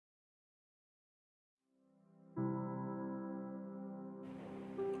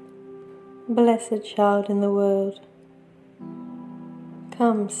Blessed child in the world,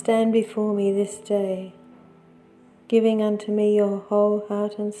 come stand before me this day, giving unto me your whole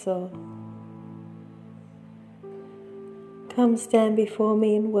heart and soul. Come stand before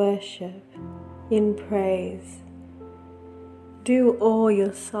me in worship, in praise. Do all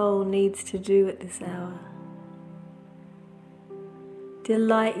your soul needs to do at this hour.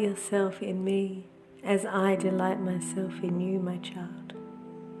 Delight yourself in me as I delight myself in you, my child.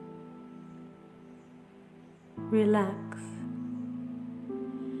 Relax.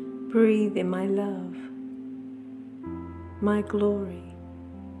 Breathe in my love, my glory,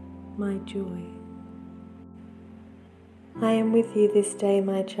 my joy. I am with you this day,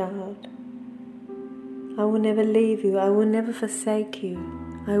 my child. I will never leave you. I will never forsake you.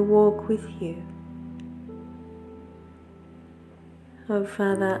 I walk with you. Oh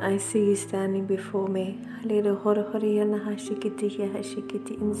Father, I see you standing before me in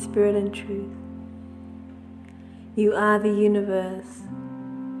spirit and truth. You are the universe.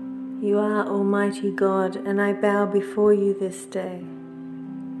 You are Almighty God, and I bow before you this day.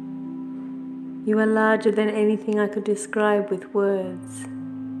 You are larger than anything I could describe with words.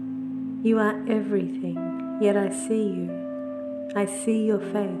 You are everything, yet I see you. I see your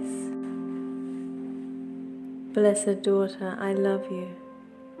face. Blessed daughter, I love you.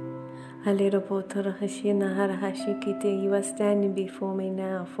 You are standing before me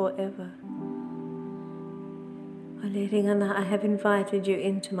now forever. I have invited you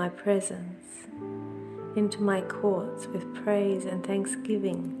into my presence, into my courts with praise and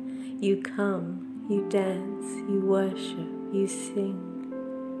thanksgiving. You come, you dance, you worship, you sing.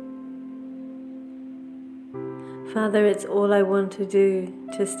 Father, it's all I want to do,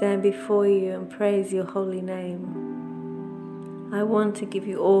 to stand before you and praise your holy name. I want to give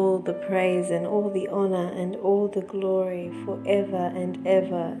you all the praise and all the honor and all the glory forever and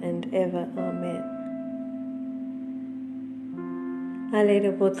ever and ever. Amen.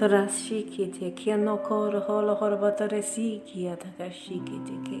 Alele botora shikite kia no koro holo horo botore sikia taka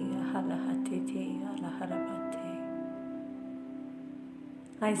shikite kia halahatete alaharabate.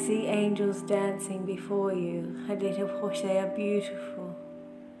 I see angels dancing before you. Alele hoshe, they are beautiful.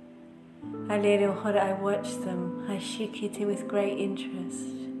 Alele hore, I watch them. I shikite with great interest.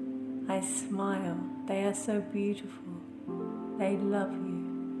 I smile. They are so beautiful. They love you.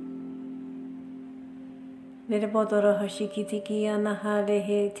 These are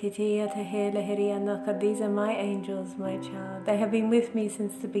my angels, my child. They have been with me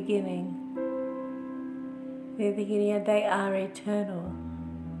since the beginning. They are eternal.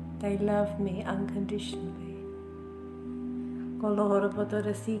 They love me unconditionally.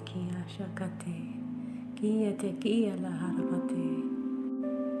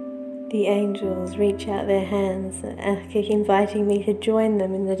 The angels reach out their hands, inviting me to join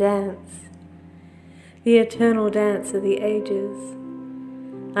them in the dance. The eternal dance of the ages.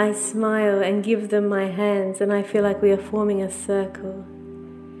 I smile and give them my hands, and I feel like we are forming a circle.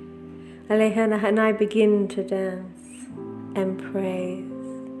 And I begin to dance and praise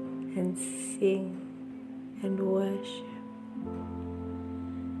and sing and worship.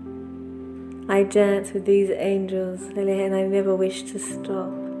 I dance with these angels, and I never wish to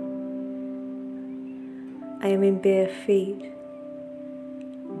stop. I am in bare feet.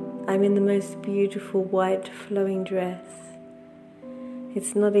 I'm in the most beautiful white flowing dress.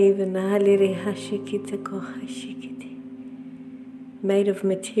 It's not even made of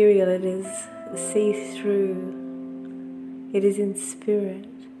material, it is see-through. It is in spirit.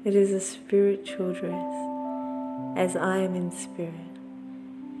 It is a spiritual dress, as I am in spirit.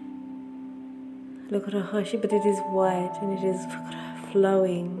 Look at but it is white and it is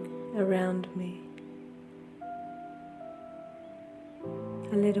flowing around me.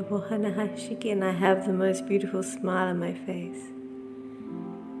 And I have the most beautiful smile on my face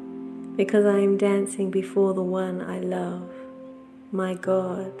because I am dancing before the one I love, my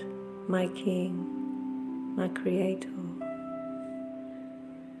God, my King, my Creator.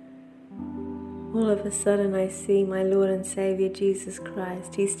 All of a sudden I see my Lord and Savior Jesus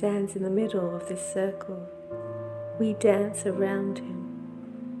Christ. He stands in the middle of this circle. We dance around Him.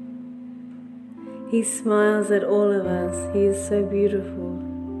 He smiles at all of us. He is so beautiful.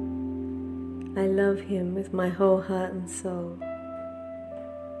 I love Him with my whole heart and soul.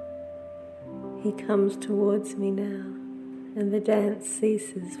 He comes towards me now, and the dance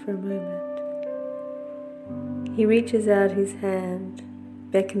ceases for a moment. He reaches out His hand,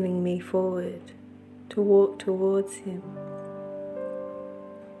 beckoning me forward to walk towards Him.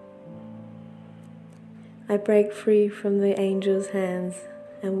 I break free from the angel's hands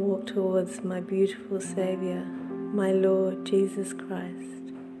and walk towards my beautiful Savior, my Lord Jesus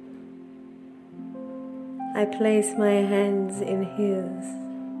Christ. I place my hands in his,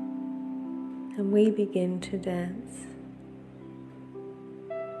 and we begin to dance.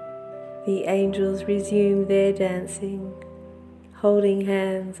 The angels resume their dancing, holding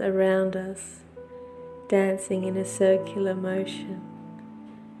hands around us, dancing in a circular motion.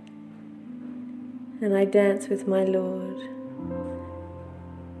 And I dance with my Lord,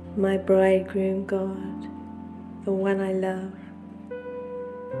 my bridegroom God, the one I love.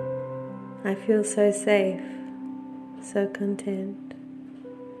 I feel so safe, so content.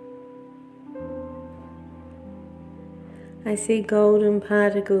 I see golden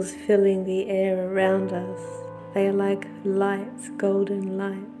particles filling the air around us. They are like lights, golden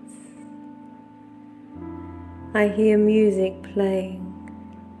lights. I hear music playing,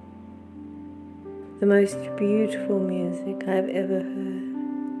 the most beautiful music I've ever heard.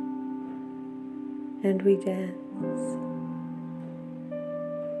 And we dance.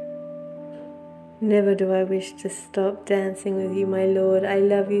 Never do I wish to stop dancing with you, my Lord. I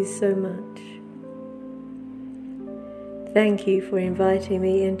love you so much. Thank you for inviting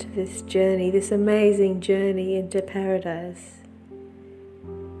me into this journey, this amazing journey into paradise.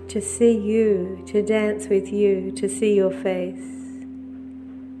 To see you, to dance with you, to see your face.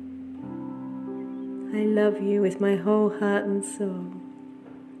 I love you with my whole heart and soul.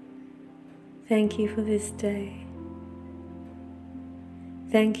 Thank you for this day.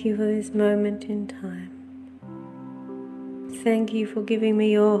 Thank you for this moment in time. Thank you for giving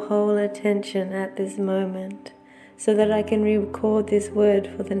me your whole attention at this moment, so that I can record this word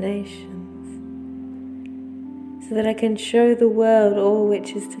for the nations, so that I can show the world all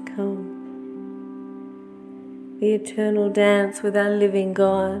which is to come. The eternal dance with our living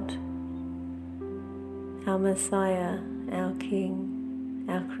God, our Messiah, our King,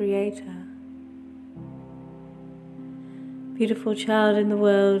 our Creator. Beautiful child in the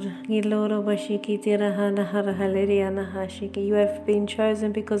world, you have been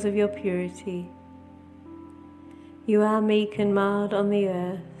chosen because of your purity. You are meek and mild on the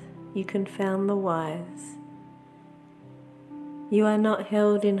earth. You confound the wise. You are not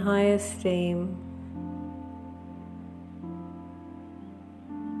held in high esteem,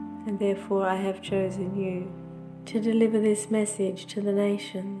 and therefore I have chosen you to deliver this message to the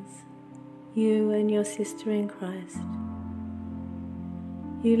nations, you and your sister in Christ.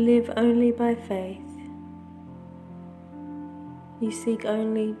 You live only by faith. You seek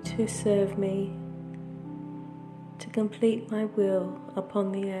only to serve me, to complete my will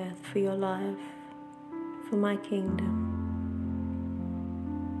upon the earth for your life, for my kingdom.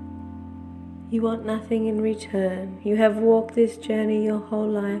 You want nothing in return. You have walked this journey your whole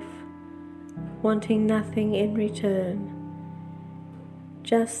life, wanting nothing in return.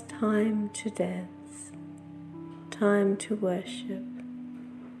 Just time to dance, time to worship.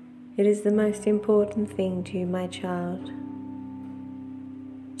 It is the most important thing to you, my child.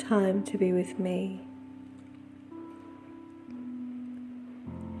 Time to be with me.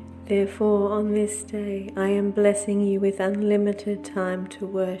 Therefore, on this day, I am blessing you with unlimited time to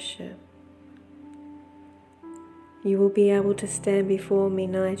worship. You will be able to stand before me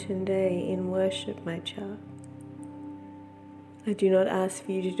night and day in worship, my child. I do not ask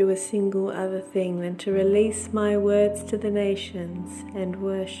for you to do a single other thing than to release my words to the nations and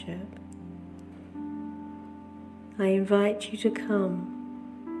worship. I invite you to come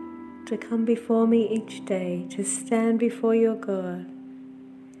before me each day, to stand before your God,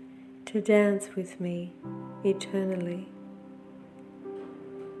 to dance with me eternally.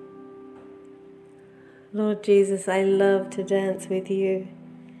 Lord Jesus, I love to dance with you.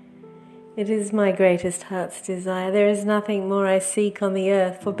 It is my greatest heart's desire. There is nothing more I seek on the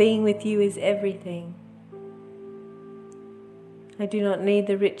earth, for being with you is everything. I do not need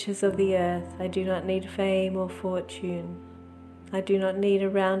the riches of the earth. I do not need fame or fortune. I do not need a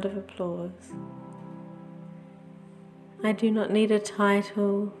round of applause. I do not need a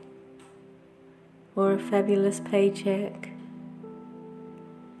title or a fabulous paycheck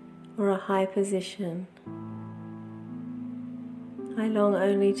or a high position. I long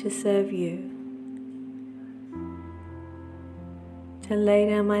only to serve you, to lay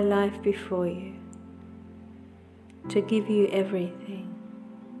down my life before you, to give you everything,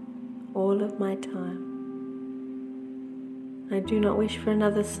 all of my time. I do not wish for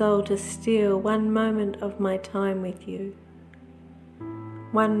another soul to steal one moment of my time with you,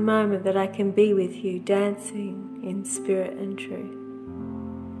 one moment that I can be with you, dancing in spirit and truth.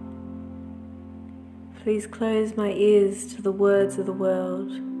 Please close my ears to the words of the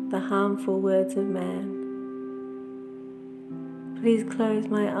world, the harmful words of man. Please close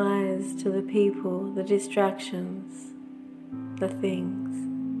my eyes to the people, the distractions, the things.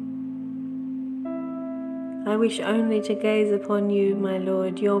 I wish only to gaze upon you, my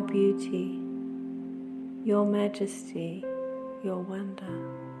Lord, your beauty, your majesty, your wonder.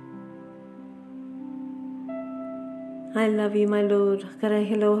 I love you, my Lord,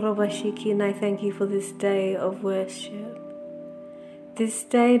 and I thank you for this day of worship, this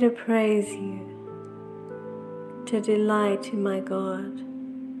day to praise you, to delight in my God,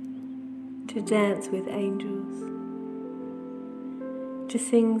 to dance with angels, to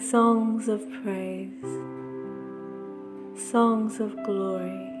sing songs of praise, songs of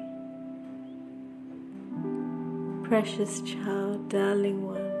glory. Precious child, darling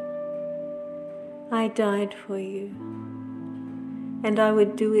one, I died for you, and I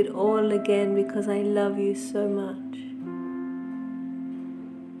would do it all again because I love you so much.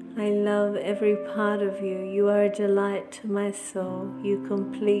 I love every part of you. You are a delight to my soul. You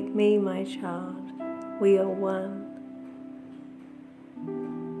complete me, my child. We are one.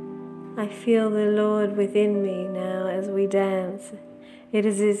 I feel the Lord within me now as we dance. It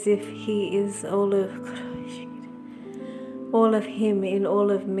is as if He is all of Him in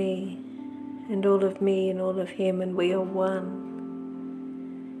all of me, and all of me in all of Him, and we are one.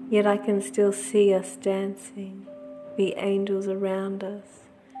 Yet I can still see us dancing, the angels around us.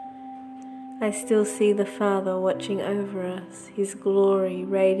 I still see the Father watching over us, His glory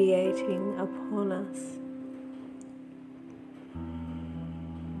radiating upon us.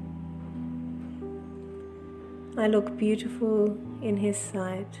 I look beautiful in His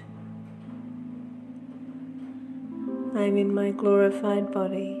sight. I am in my glorified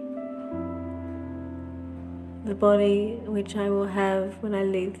body, the body which I will have when I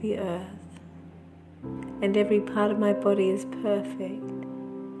leave the earth. And every part of my body is perfect,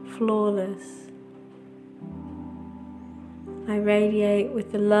 flawless. I radiate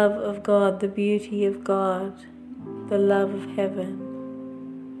with the love of God, the beauty of God, the love of heaven.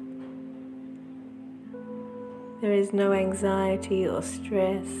 There is no anxiety or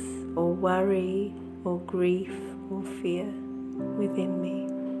stress or worry or grief or fear within me.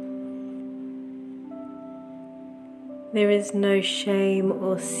 There is no shame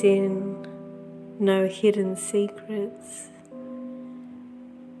or sin, no hidden secrets.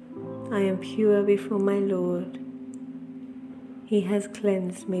 I am pure before my Lord. He has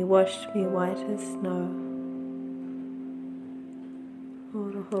cleansed me, washed me white as snow.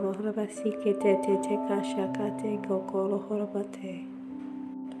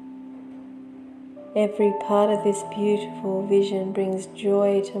 Every part of this beautiful vision brings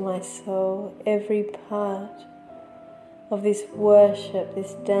joy to my soul. Every part of this worship,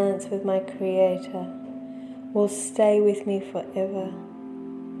 this dance with my Creator, will stay with me forever.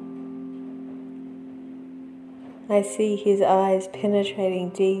 I see His eyes penetrating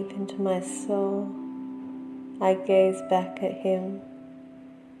deep into my soul. I gaze back at Him.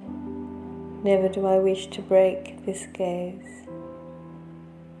 Never do I wish to break this gaze.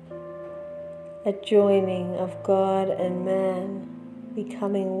 A joining of God and man,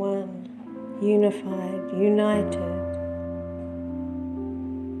 becoming one, unified, united.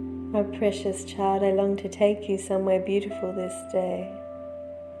 My precious child, I long to take you somewhere beautiful this day.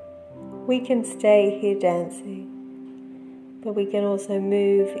 We can stay here dancing, but we can also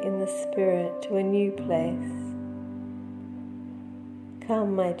move in the spirit to a new place.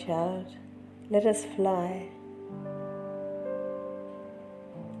 Come, my child, let us fly.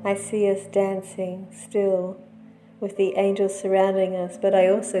 I see us dancing still with the angels surrounding us, but I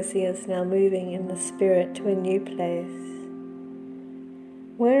also see us now moving in the spirit to a new place.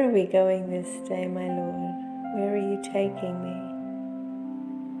 Where are we going this day, my Lord? Where are you taking me?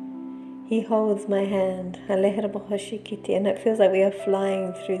 He holds my hand, and it feels like we are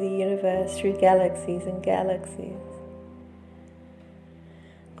flying through the universe, through galaxies and galaxies.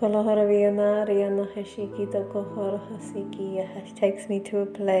 Takes me to a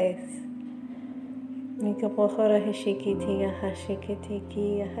place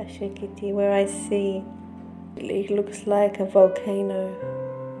where I see it looks like a volcano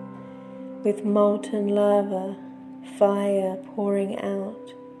with molten lava, fire pouring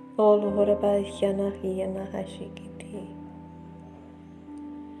out. Oh, Lord, I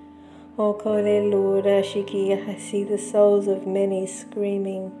see the souls of many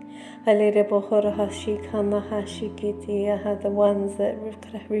screaming. The ones that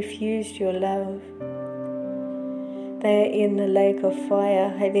refused your love. They are in the lake of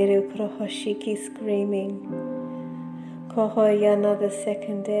fire, screaming. The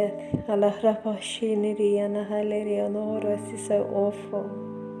second death. This is so awful.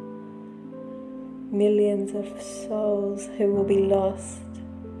 Millions of souls who will be lost.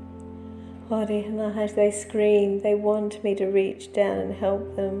 As they scream, they want me to reach down and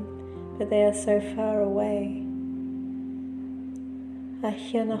help them, but they are so far away. Their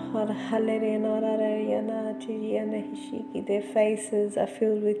faces are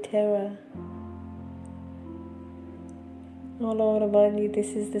filled with terror. Oh Lord above you,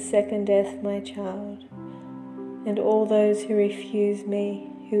 this is the second death, my child, and all those who refuse me,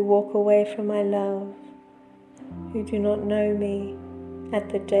 who walk away from my love, who do not know me at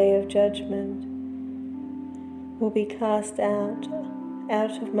the day of judgment, will be cast out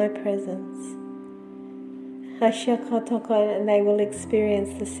of my presence. And they will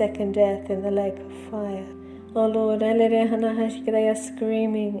experience the second death in the lake of fire. Oh Lord, they are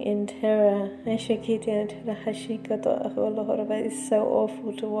screaming in terror. It's so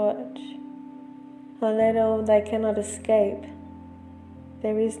awful to watch. They cannot escape.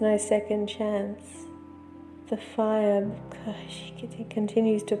 There is no second chance. The fire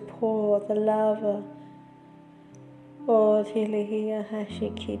continues to pour, the lava.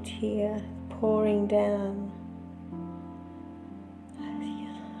 Pouring down.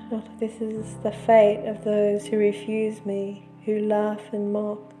 This is the fate of those who refuse me, who laugh and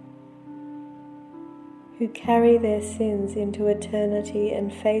mock, who carry their sins into eternity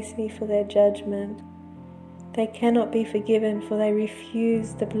and face me for their judgment. They cannot be forgiven, for they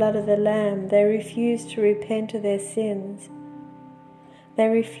refuse the blood of the Lamb. They refuse to repent of their sins. They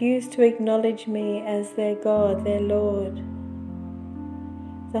refuse to acknowledge me as their God, their Lord,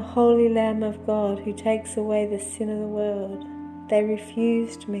 the Holy Lamb of God who takes away the sin of the world. They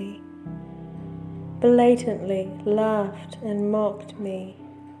refused me, blatantly laughed and mocked me,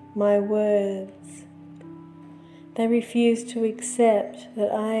 my words. They refused to accept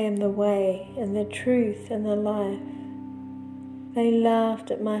that I am the way and the truth and the life. They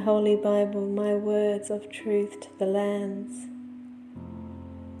laughed at my Holy Bible, my words of truth to the lands.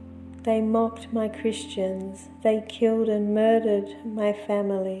 They mocked my Christians. They killed and murdered my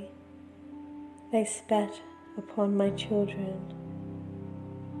family. They spat upon my children.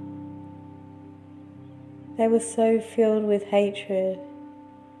 They were so filled with hatred.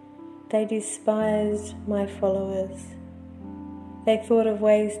 They despised my followers. They thought of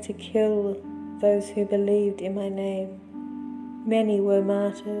ways to kill those who believed in my name. Many were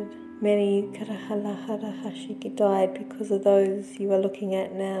martyred. Many died because of those you are looking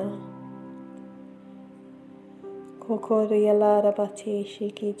at now.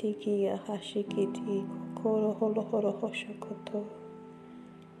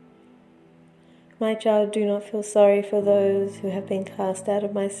 My child, do not feel sorry for those who have been cast out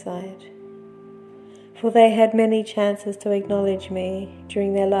of my sight, for they had many chances to acknowledge me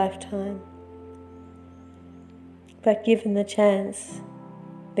during their lifetime. But given the chance,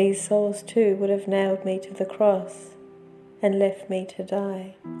 these souls too would have nailed me to the cross and left me to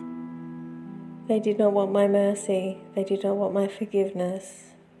die. They did not want my mercy. They did not want my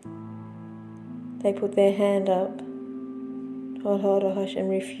forgiveness. They put their hand up and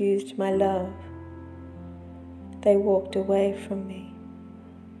refused my love. They walked away from me.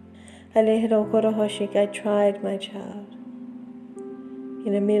 I tried, my child,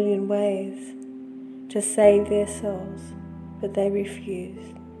 in a million ways to save their souls, but they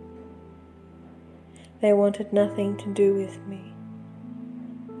refused. They wanted nothing to do with me.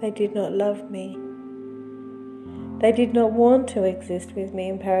 They did not love me. They did not want to exist with me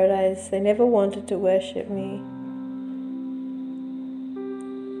in paradise. They never wanted to worship me.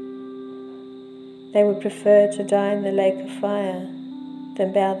 They would prefer to die in the lake of fire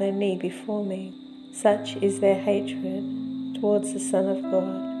than bow their knee before me. Such is their hatred towards the Son of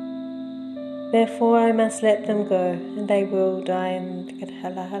God. Therefore I must let them go, and they will die in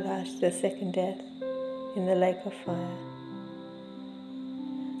the second death in the lake of fire.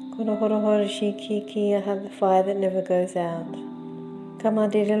 I have the fire that never goes out. My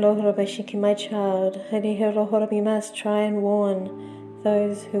child, you must try and warn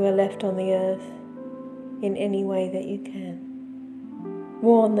those who are left on the earth in any way that you can.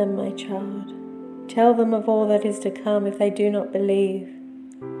 Warn them, my child. Tell them of all that is to come if they do not believe.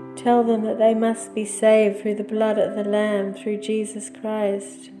 Tell them that they must be saved through the blood of the Lamb, through Jesus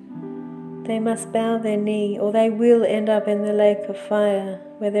Christ. They must bow their knee, or they will end up in the lake of fire,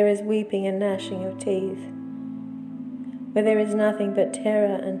 where there is weeping and gnashing of teeth, where there is nothing but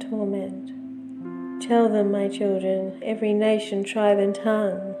terror and torment. Tell them, my children, every nation, tribe and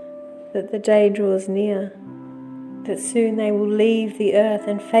tongue, that the day draws near, that soon they will leave the earth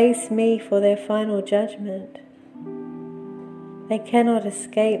and face me for their final judgment. They cannot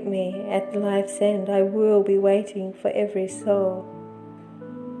escape me at life's end. I will be waiting for every soul.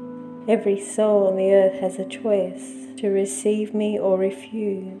 Every soul on the earth has a choice to receive me or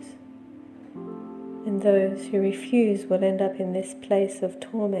refuse. And those who refuse will end up in this place of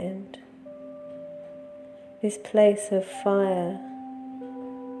torment this place of fire,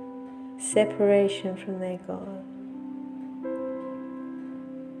 separation from their God.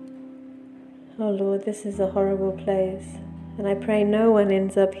 Oh Lord, this is a horrible place, and I pray no one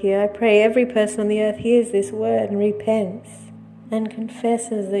ends up here. I pray every person on the earth hears this word and repents and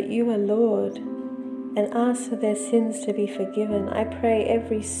confesses that you are Lord and asks for their sins to be forgiven. I pray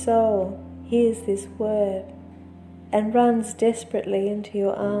every soul hears this word and runs desperately into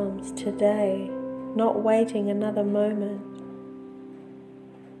your arms today, not waiting another moment,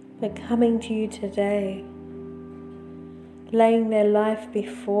 but coming to you today, laying their life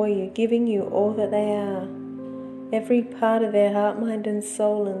before you, giving you all that they are, every part of their heart, mind and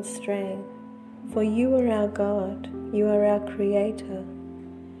soul and strength. For you are our God, you are our Creator.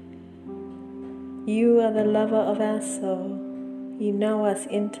 You are the lover of our soul. You know us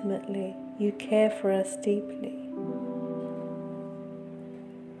intimately. You care for us deeply.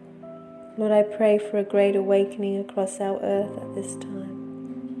 Lord, I pray for a great awakening across our earth at this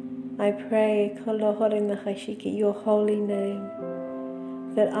time. I pray, your holy name,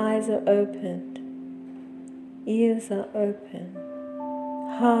 that eyes are opened, ears are open,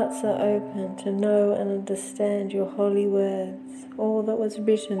 hearts are open to know and understand your holy words, all that was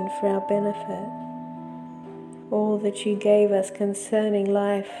written for our benefit, all that you gave us concerning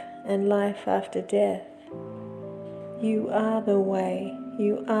life and life after death. You are the way,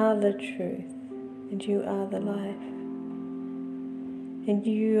 you are the truth, and you are the life. And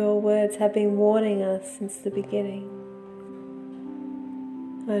your words have been warning us since the beginning.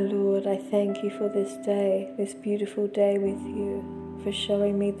 Oh Lord, I thank you for this day, this beautiful day with you, for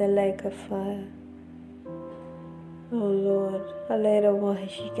showing me the lake of fire. Oh Lord, I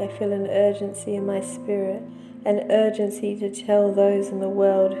feel an urgency in my spirit, an urgency to tell those in the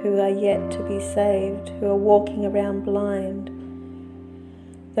world who are yet to be saved, who are walking around blind,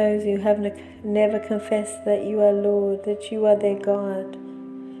 those who have never confessed that you are Lord, that you are their God,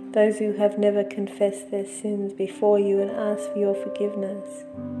 those who have never confessed their sins before you and asked for your forgiveness,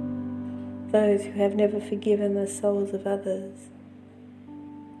 those who have never forgiven the souls of others.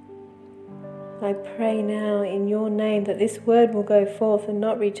 I pray now in your name that this word will go forth and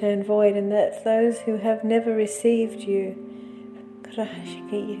not return void, and that those who have never received you,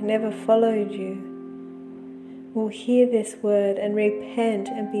 never followed you, will hear this word and repent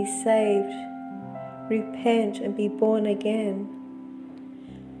and be saved, repent and be born again,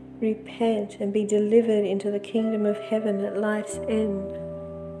 repent and be delivered into the kingdom of heaven at life's end.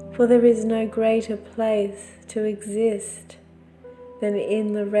 For there is no greater place to exist than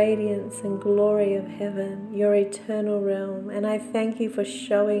in the radiance and glory of heaven, your eternal realm. And I thank you for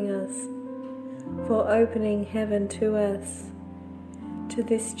showing us, for opening heaven to us, to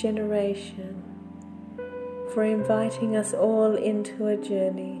this generation, for inviting us all into a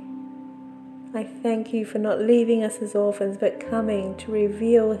journey. I thank you for not leaving us as orphans, but coming to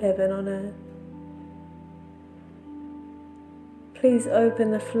reveal heaven on earth. Please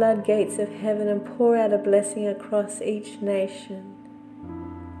open the floodgates of heaven and pour out a blessing across each nation,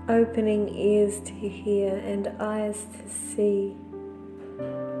 opening ears to hear and eyes to see.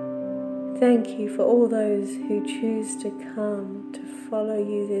 Thank you for all those who choose to come to follow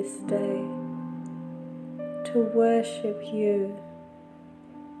you this day, to worship you,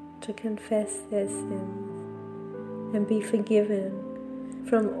 to confess their sins and be forgiven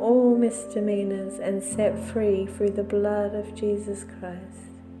from all misdemeanors and set free through the blood of Jesus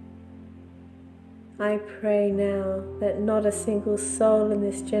Christ. I pray now that not a single soul in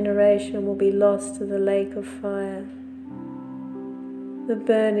this generation will be lost to the lake of fire, the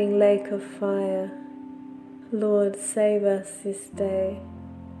burning lake of fire. Lord, save us this day.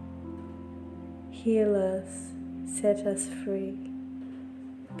 Heal us, set us free.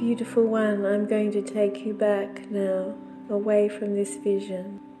 Beautiful one, I'm going to take you back now, away from this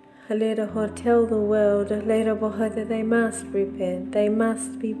vision. Tell the world that they must repent, they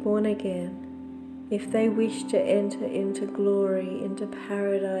must be born again, if they wish to enter into glory, into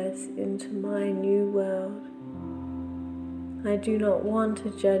paradise, into my new world. I do not want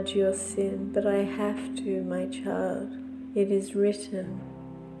to judge your sin, but I have to, my child. It is written.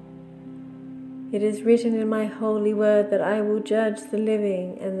 It is written in my holy word that I will judge the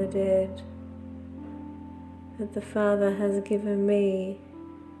living and the dead, that the Father has given me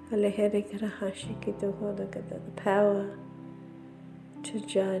the power to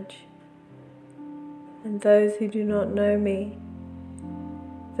judge. And those who do not know me,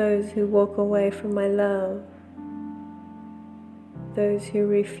 those who walk away from my love, those who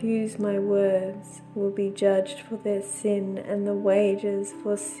refuse my words will be judged for their sin, and the wages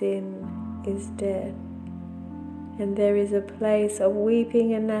for sin is death. And there is a place of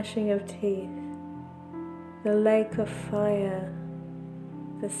weeping and gnashing of teeth. the lake of fire,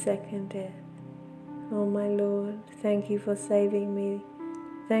 the second death. Oh my Lord, thank you for saving me.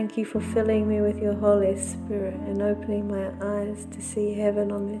 Thank you for filling me with your Holy Spirit and opening my eyes to see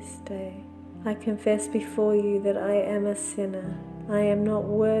heaven on this day. I confess before you that I am a sinner. I am not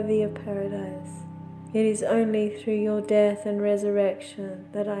worthy of paradise. It is only through your death and resurrection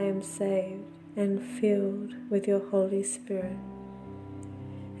that I am saved and filled with your Holy Spirit,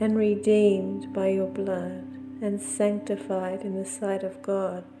 and redeemed by your blood, and sanctified in the sight of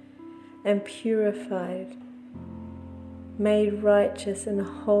God, and purified, made righteous and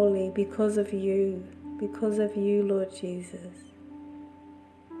holy because of you, Lord Jesus,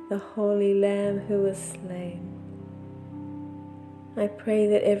 the Holy Lamb who was slain. I pray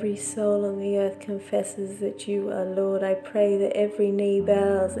that every soul on the earth confesses that you are Lord. I pray that every knee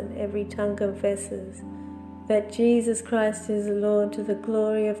bows and every tongue confesses that Jesus Christ is Lord, to the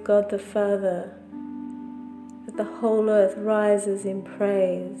glory of God the Father, that the whole earth rises in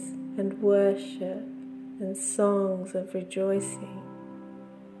praise and worship and songs of rejoicing.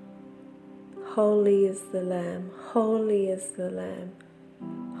 Holy is the Lamb, holy is the Lamb,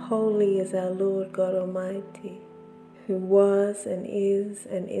 holy is our Lord God Almighty, who was and is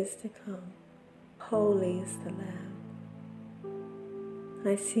to come. Holy is the Lamb.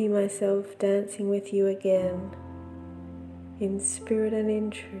 I see myself dancing with you again, in spirit and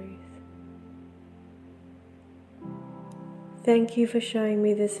in truth. Thank you for showing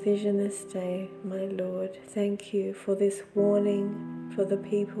me this vision this day, my Lord. Thank you for this warning for the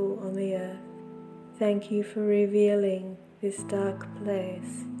people on the earth. Thank you for revealing this dark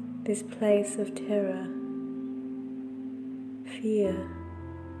place, this place of terror, fear.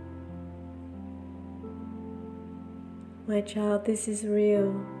 My child, this is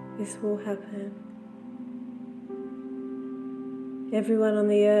real. This will happen. Everyone on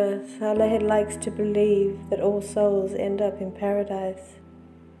the earth, Allah likes to believe that all souls end up in paradise.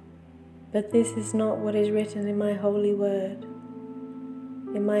 But this is not what is written in my holy word.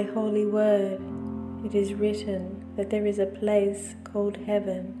 In my holy word, it is written that there is a place called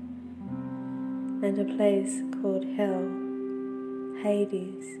heaven and a place called hell,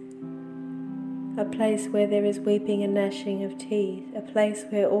 Hades. A place where there is weeping and gnashing of teeth, a place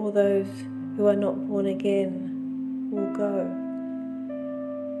where all those who are not born again will go.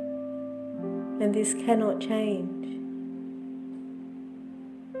 And this cannot change.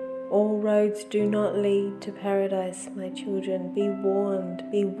 All roads do not lead to paradise, my children. Be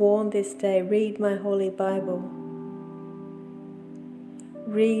warned this day. Read my holy Bible.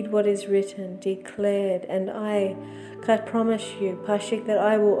 Read what is written, declared, and I promise you, Pashik, that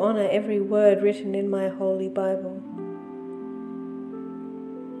I will honor every word written in my holy Bible.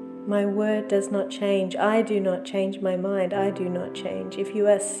 My word does not change. I do not change my mind. I do not change. If you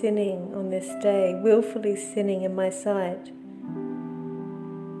are sinning on this day, willfully sinning in my sight,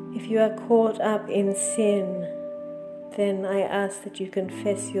 if you are caught up in sin, then I ask that you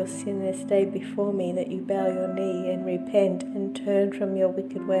confess your sin this day before me, that you bow your knee and repent and turn from your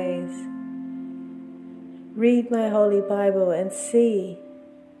wicked ways. Read my holy Bible and see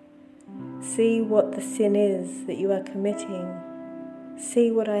what the sin is that you are committing.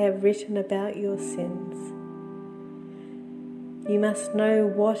 See what I have written about your sins. You must know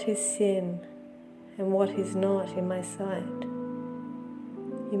what is sin and what is not in my sight.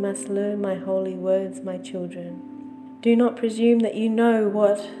 You must learn my holy words, my children. Do not presume that you know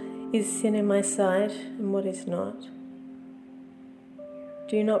what is sin in my sight and what is not.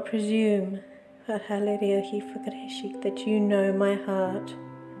 Do not presume that you know my heart,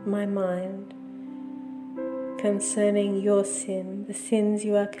 my mind, concerning your sin, the sins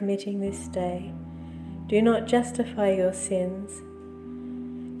you are committing this day. Do not justify your sins.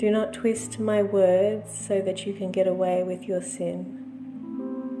 Do not twist my words so that you can get away with your sin.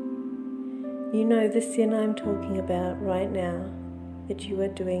 You know the sin I'm talking about right now that you are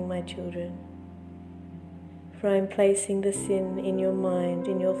doing, my children. For I am placing the sin in your mind,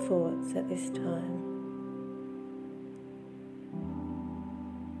 in your thoughts at this time.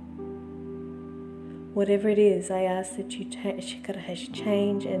 Whatever it is, I ask that you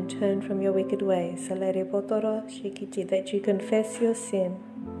change and turn from your wicked ways. That you confess your sin.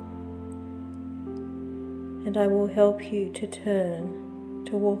 And I will help you to turn,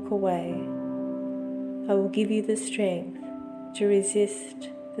 to walk away. I will give you the strength to resist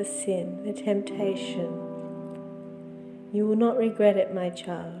the sin, the temptation. You will not regret it, my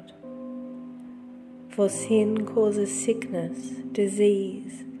child. For sin causes sickness,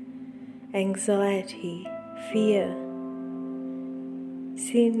 disease, anxiety, fear.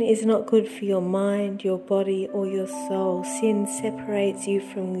 Sin is not good for your mind, your body, or your soul. Sin separates you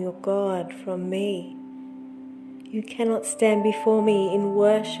from your God, from me. You cannot stand before me in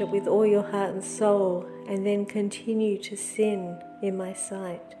worship with all your heart and soul and then continue to sin in my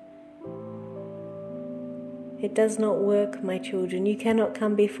sight. It does not work, my children. You cannot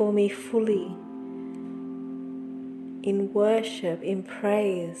come before me fully in worship, in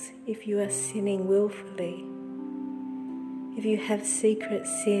praise, if you are sinning willfully. If you have secret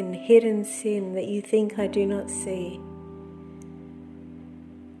sin, hidden sin that you think I do not see.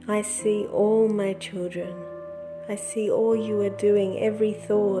 I see all, my children. I see all you are doing, every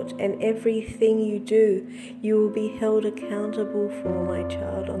thought and everything you do. You will be held accountable for, my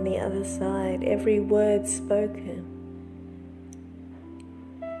child, on the other side. Every word spoken,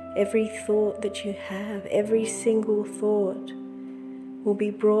 every thought that you have, every single thought will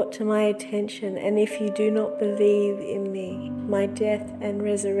be brought to my attention. And if you do not believe in me, my death and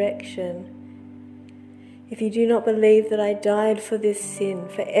resurrection, if you do not believe that I died for this sin,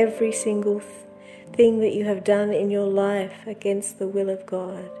 for every single thing that you have done in your life against the will of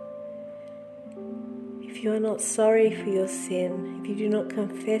God, if you are not sorry for your sin, if you do not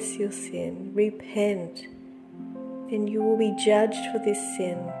confess your sin, repent, then you will be judged for this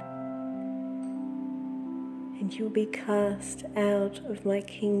sin, and you will be cast out of my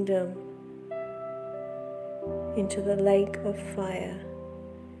kingdom into the lake of fire,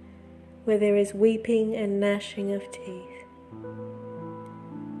 where there is weeping and gnashing of teeth.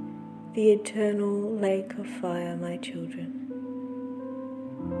 The eternal lake of fire, my children.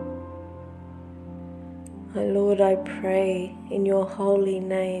 My Lord, I pray in your holy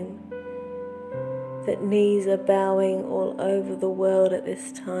name that knees are bowing all over the world at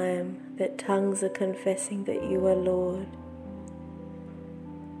this time, that tongues are confessing that you are Lord.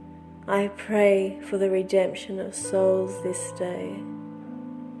 I pray for the redemption of souls this day.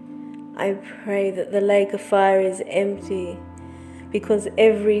 I pray that the lake of fire is empty, because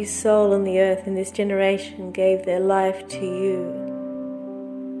every soul on the earth in this generation gave their life to you,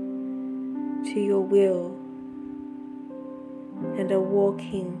 to your will, and are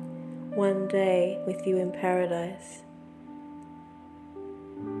walking one day with you in paradise.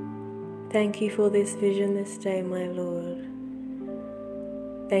 Thank you for this vision this day, my Lord.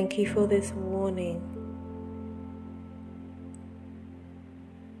 Thank you for this warning.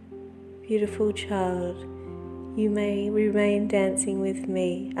 Beautiful child, you may remain dancing with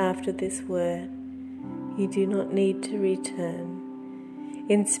me after this word. You do not need to return.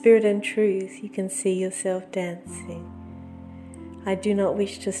 In spirit and truth, you can see yourself dancing. I do not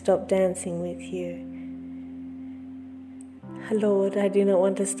wish to stop dancing with you. Lord, I do not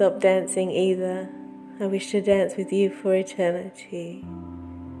want to stop dancing either. I wish to dance with you for eternity.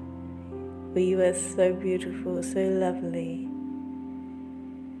 For you are so beautiful, so lovely.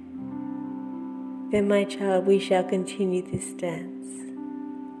 Then, my child, we shall continue this dance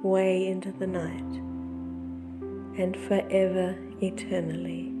way into the night and forever,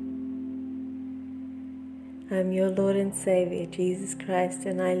 eternally. I am your Lord and Saviour, Jesus Christ,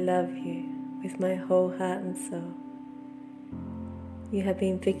 and I love you with my whole heart and soul. You have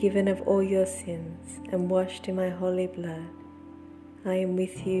been forgiven of all your sins and washed in my holy blood. I am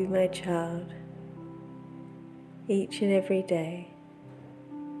with you, my child, each and every day,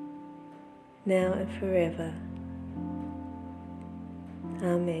 now and forever.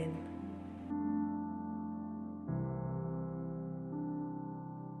 Amen.